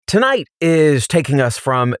Tonight is taking us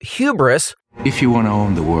from hubris. If you want to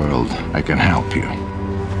own the world, I can help you.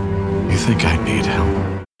 You think I need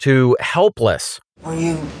help? To helpless. Were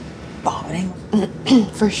you vomiting?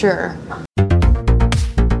 For sure.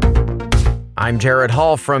 I'm Jared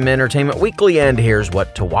Hall from Entertainment Weekly, and here's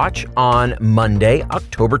what to watch on Monday,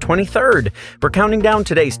 October 23rd. We're counting down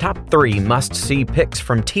today's top 3 must-see picks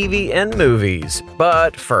from TV and movies.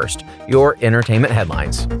 But first, your entertainment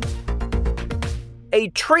headlines. A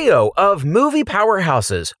trio of movie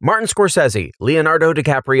powerhouses, Martin Scorsese, Leonardo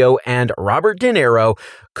DiCaprio, and Robert De Niro,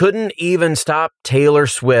 couldn't even stop Taylor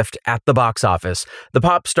Swift at the box office. The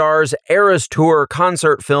pop star's Eras Tour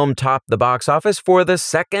concert film topped the box office for the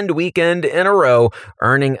second weekend in a row,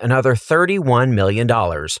 earning another $31 million.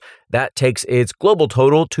 That takes its global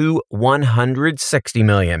total to $160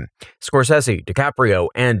 million. Scorsese, DiCaprio,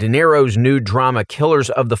 and De Niro's new drama Killers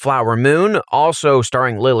of the Flower Moon, also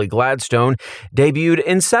starring Lily Gladstone, debuted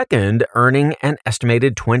in second, earning an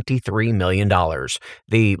estimated $23 million.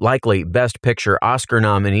 The likely Best Picture Oscar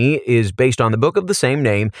nominee is based on the book of the same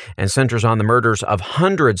name and centers on the murders of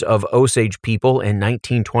hundreds of Osage people in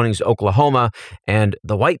 1920s Oklahoma and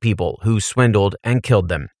the white people who swindled and killed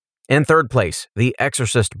them. In third place, The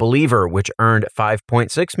Exorcist Believer, which earned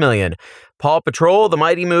 $5.6 million. Paw Patrol, the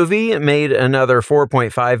Mighty Movie, made another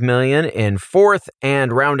 $4.5 million. In fourth,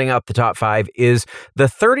 and rounding up the top 5, is the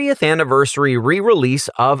 30th anniversary re-release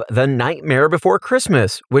of The Nightmare Before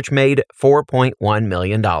Christmas, which made $4.1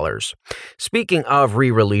 million. Speaking of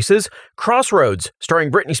re-releases, Crossroads, starring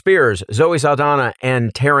Britney Spears, Zoe Saldana,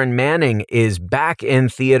 and Taryn Manning, is back in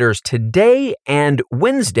theaters today and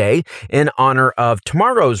Wednesday in honor of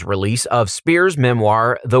tomorrow's release of Spears'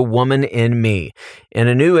 memoir, The Woman in Me. In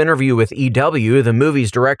a new interview with EW, the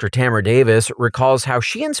movie's director Tamara Davis recalls how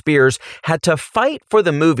she and Spears had to fight for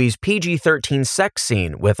the movie's PG-13 sex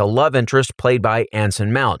scene with a love interest played by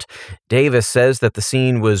Anson Mount. Davis says that the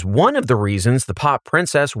scene was one of the reasons the pop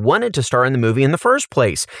princess wanted to star in the movie in the first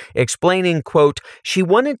place, explaining, quote, "She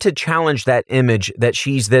wanted to challenge that image that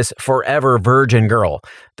she's this forever virgin girl."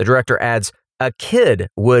 The director adds, "A kid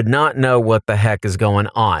would not know what the heck is going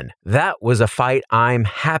on. That was a fight I'm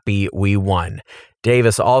happy we won."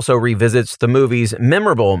 Davis also revisits the movie's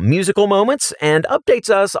memorable musical moments and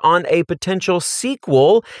updates us on a potential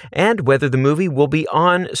sequel and whether the movie will be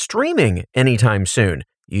on streaming anytime soon.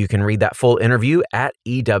 You can read that full interview at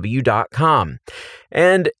EW.com.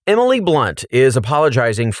 And Emily Blunt is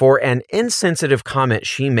apologizing for an insensitive comment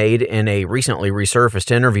she made in a recently resurfaced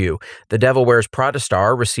interview. The Devil Wears Prada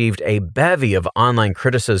star received a bevy of online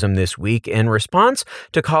criticism this week in response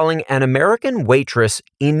to calling an American waitress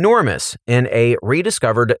enormous in a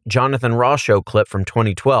rediscovered Jonathan Ross show clip from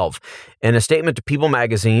 2012. In a statement to People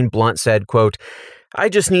magazine, Blunt said, quote, "I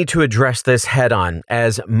just need to address this head on,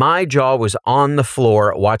 as my jaw was on the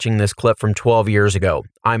floor watching this clip from 12 years ago.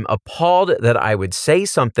 I'm appalled that I would say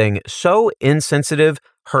something so insensitive,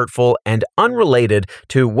 hurtful, and unrelated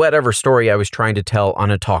to whatever story I was trying to tell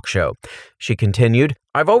on a talk show." She continued,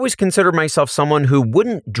 "I've always considered myself someone who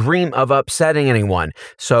wouldn't dream of upsetting anyone,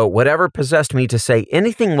 so whatever possessed me to say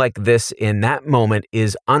anything like this in that moment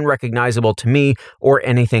is unrecognizable to me or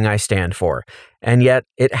anything I stand for. And yet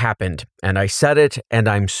it happened, and I said it, and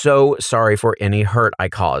I'm so sorry for any hurt I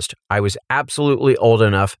caused. I was absolutely old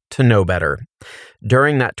enough to know better."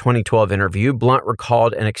 During that 2012 interview, Blunt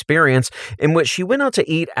recalled an experience in which she went out to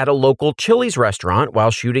eat at a local Chili's restaurant while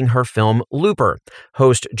shooting her film Looper.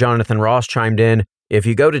 Host Jonathan Ross chimed in, "If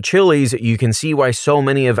you go to Chili's, you can see why so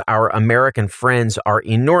many of our American friends are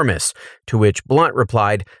enormous." To which Blunt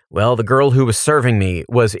replied, "Well, the girl who was serving me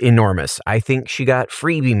was enormous. I think she got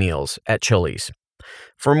freebie meals at Chili's."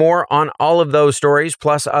 For more on all of those stories,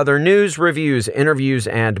 plus other news, reviews, interviews,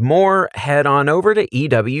 and more, head on over to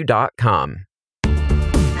EW.com.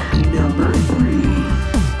 Number 3.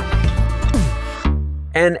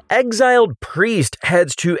 An exiled priest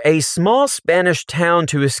heads to a small Spanish town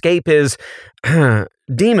to escape his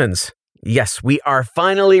demons. Yes, we are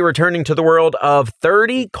finally returning to the world of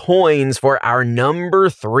 30 coins for our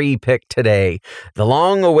number 3 pick today. The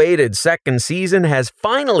long-awaited second season has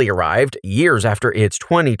finally arrived years after its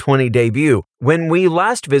 2020 debut. When we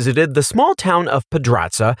last visited the small town of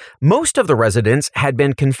Pedraza, most of the residents had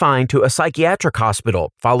been confined to a psychiatric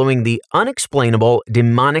hospital following the unexplainable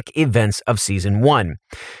demonic events of Season 1.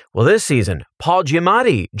 Well, this season, Paul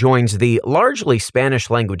Giamatti joins the largely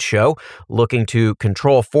Spanish-language show, looking to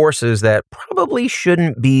control forces that probably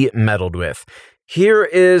shouldn't be meddled with. Here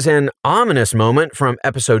is an ominous moment from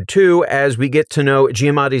Episode 2 as we get to know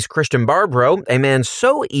Giamatti's Christian Barbaro, a man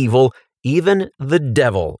so evil, even the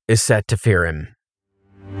devil is set to fear him.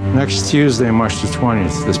 Next Tuesday, March the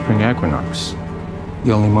 20th, the spring equinox.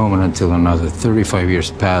 The only moment until another 35 years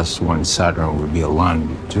pass when Saturn would be aligned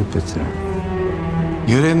with Jupiter.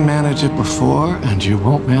 You didn't manage it before, and you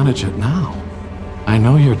won't manage it now. I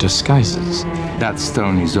know your disguises. That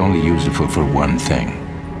stone is only useful for one thing.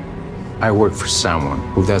 I work for someone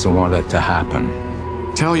who doesn't want that to happen.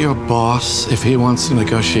 Tell your boss if he wants to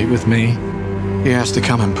negotiate with me, he has to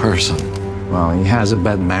come in person. Well, he has a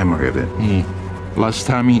bad memory of it. Last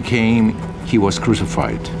time he came, he was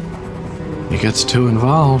crucified. He gets too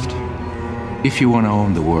involved. If you want to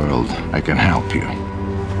own the world, I can help you.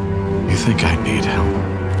 You think I need help?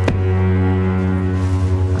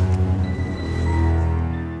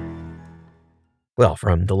 Well,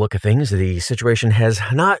 from the look of things, the situation has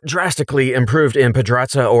not drastically improved in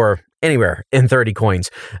Pedraza or anywhere in 30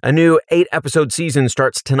 Coins. A new 8-episode season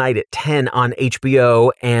starts tonight at 10 on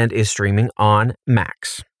HBO and is streaming on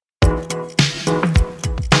Max.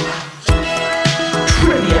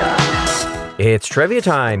 Trivia! It's trivia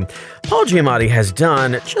time. Paul Giamatti has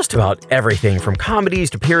done just about everything from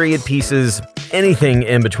comedies to period pieces, anything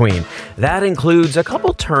in between. That includes a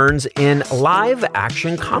couple turns in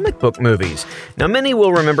live-action comic book movies. Now, many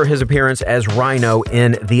will remember his appearance as Rhino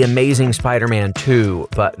in The Amazing Spider-Man 2,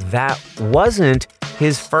 but that wasn't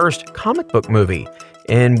his first comic book movie.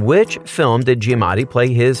 In which film did Giamatti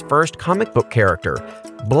play his first comic book character?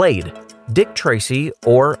 Blade, Dick Tracy,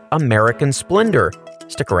 or American Splendor?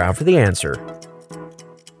 Stick around for the answer.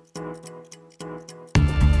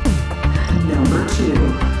 Number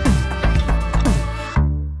 2.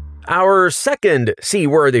 Our second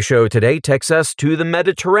seaworthy show today takes us to the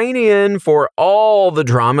Mediterranean for all the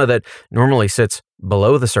drama that normally sits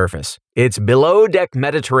below the surface. It's Below Deck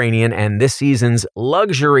Mediterranean, and this season's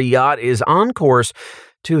luxury yacht is on course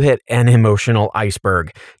to hit an emotional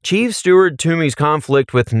iceberg. Chief Steward Toomey's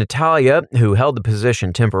conflict with Natalia, who held the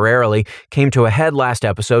position temporarily, came to a head last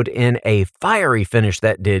episode in a fiery finish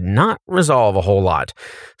that did not resolve a whole lot.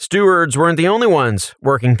 Stewards weren't the only ones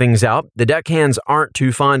working things out. The deckhands aren't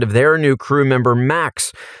too fond of their new crew member,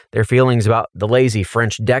 Max. Their feelings about the lazy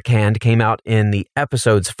French deckhand came out in the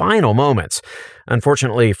episode's final moments.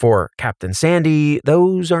 Unfortunately for Captain Sandy,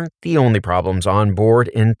 those aren't the only problems on board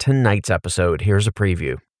in tonight's episode. Here's a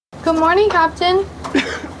preview. Good morning, Captain.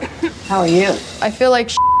 How are you? I feel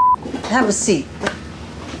like Have a seat.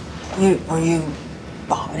 Were you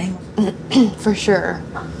vomiting? for sure.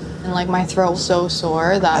 And like my throat's so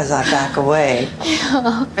sore As that I back away.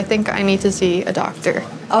 I think I need to see a doctor.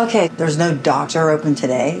 Okay, there's no doctor open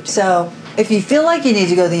today. So if you feel like you need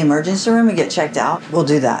to go to the emergency room and get checked out, we'll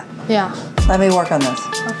do that. Yeah. Let me work on this.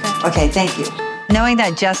 Okay. Okay, thank you. Knowing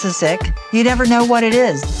that Jess is sick, you never know what it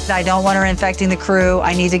is. I don't want her infecting the crew.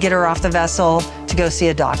 I need to get her off the vessel to go see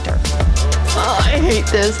a doctor. Oh, I hate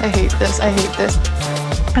this. I hate this. I hate this.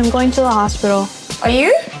 I'm going to the hospital. Are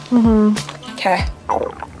you? Mm-hmm. Okay.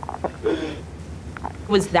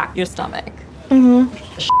 Was that your stomach? Mm-hmm.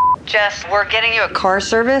 Jess, we're getting you a car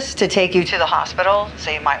service to take you to the hospital,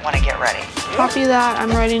 so you might want to get ready. Copy that.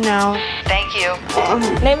 I'm ready now. Thank you.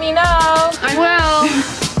 Let me know. I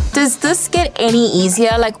will. Does this get any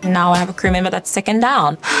easier? Like now I have a crew member that's sick and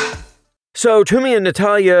down. So Toomey and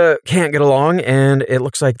Natalia can't get along, and it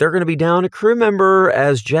looks like they're going to be down a crew member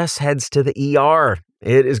as Jess heads to the ER.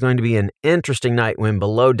 It is going to be an interesting night when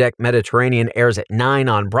Below Deck Mediterranean airs at 9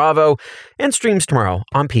 on Bravo and streams tomorrow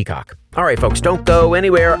on Peacock. All right, folks, don't go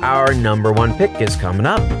anywhere. Our number one pick is coming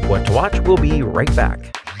up. What to watch? We'll be right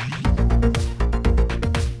back.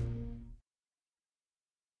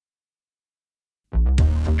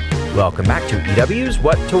 Welcome back to EW's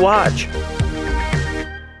What to Watch.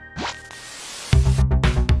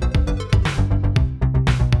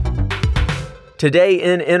 Today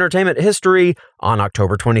in entertainment history, on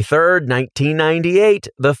October 23rd, 1998,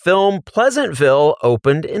 the film Pleasantville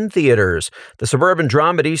opened in theaters. The suburban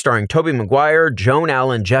dramedy starring Tobey Maguire, Joan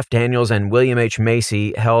Allen, Jeff Daniels, and William H.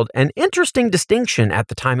 Macy held an interesting distinction at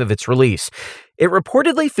the time of its release. It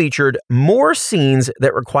reportedly featured more scenes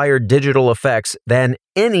that required digital effects than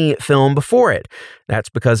any film before it. That's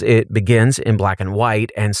because it begins in black and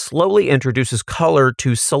white and slowly introduces color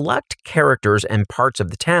to select characters and parts of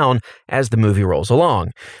the town as the movie rolls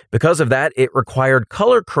along. Because of that, it required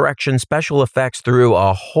color correction special effects through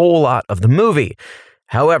a whole lot of the movie.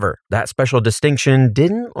 However, that special distinction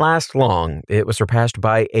didn't last long. It was surpassed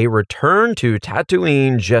by a return to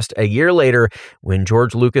Tatooine just a year later when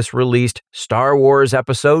George Lucas released Star Wars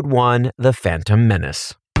Episode I: The Phantom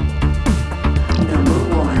Menace. Number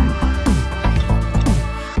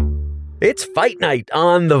 1. It's fight night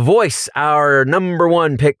on The Voice, our number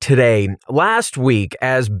one pick today. Last week,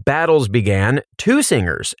 as battles began, two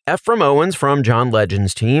singers, Ephraim Owens from John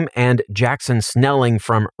Legend's team and Jackson Snelling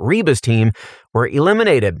from Reba's team, were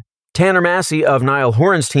eliminated. Tanner Massey of Niall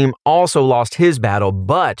Horan's team also lost his battle,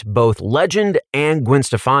 but both Legend and Gwen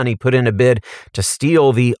Stefani put in a bid to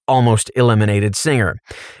steal the almost eliminated singer.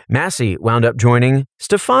 Massey wound up joining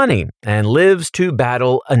Stefani and lives to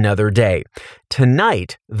battle another day.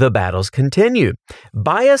 Tonight, the battles continue.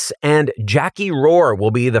 Bias and Jackie Rohr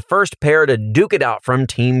will be the first pair to duke it out from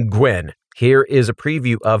Team Gwen. Here is a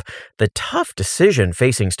preview of the tough decision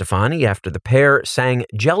facing Stefani after the pair sang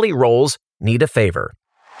Jelly Rolls Need a Favor.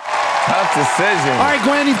 Tough decision. All right,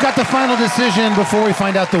 Gwen, you've got the final decision. Before we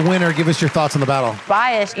find out the winner, give us your thoughts on the battle.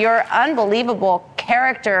 Bias, your unbelievable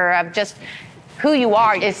character of just who you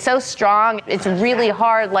are is so strong. It's really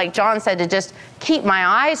hard, like John said, to just keep my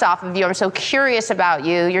eyes off of you. I'm so curious about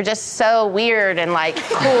you. You're just so weird and like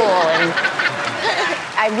cool. And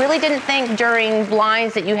I really didn't think during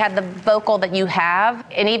lines that you had the vocal that you have.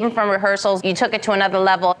 And even from rehearsals, you took it to another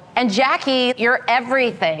level. And Jackie, you're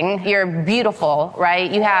everything. You're beautiful,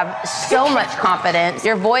 right? You have so much confidence.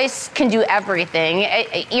 Your voice can do everything.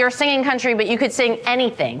 You're singing country, but you could sing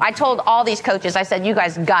anything. I told all these coaches, I said, you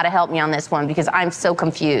guys got to help me on this one because I'm so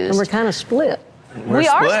confused. And we're kind of split. We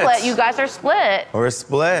are split. You guys are split. We're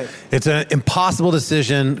split. It's an impossible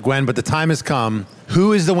decision, Gwen, but the time has come.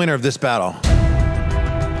 Who is the winner of this battle?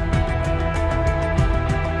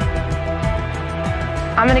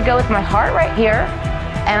 I'm going to go with my heart right here.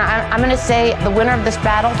 And I'm going to say the winner of this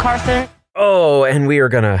battle, Carson. Oh, and we are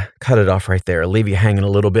going to cut it off right there, leave you hanging a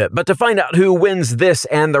little bit. But to find out who wins this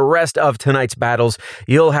and the rest of tonight's battles,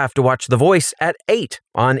 you'll have to watch The Voice at 8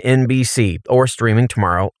 on NBC or streaming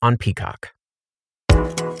tomorrow on Peacock.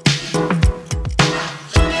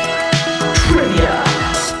 Trivia.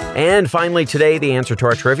 And finally today, the answer to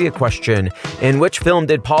our trivia question. In which film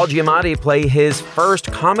did Paul Giamatti play his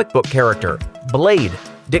first comic book character? Blade,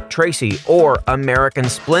 Dick Tracy, or American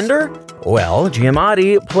Splendor? Well,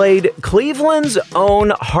 Giamatti played Cleveland's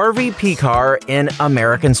own Harvey Pekar in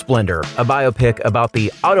American Splendor, a biopic about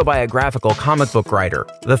the autobiographical comic book writer.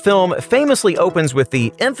 The film famously opens with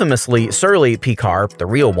the infamously surly Pekar, the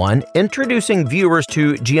real one, introducing viewers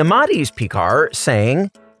to Giamatti's Pekar,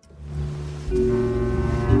 saying,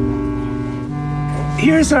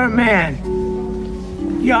 "Here's our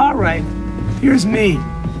man. Yeah, all right. Here's me.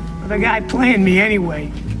 The guy playing me anyway.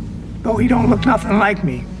 Though he don't look nothing like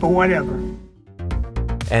me, but whatever."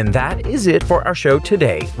 And that is it for our show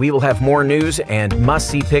today. We will have more news and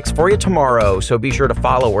must-see picks for you tomorrow, so be sure to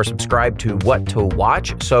follow or subscribe to What to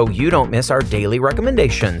Watch so you don't miss our daily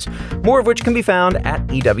recommendations, more of which can be found at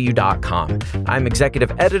EW.com. I'm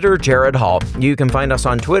Executive Editor Jared Hall. You can find us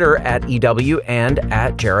on Twitter at EW and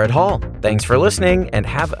at Jared Hall. Thanks for listening and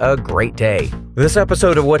have a great day. This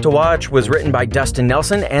episode of What to Watch was written by Dustin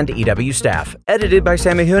Nelson and EW staff, edited by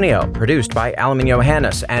Sammy Junio, produced by Alamin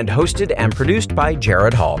Johannes, and hosted and produced by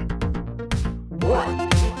Jared Hall. 1,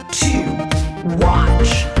 2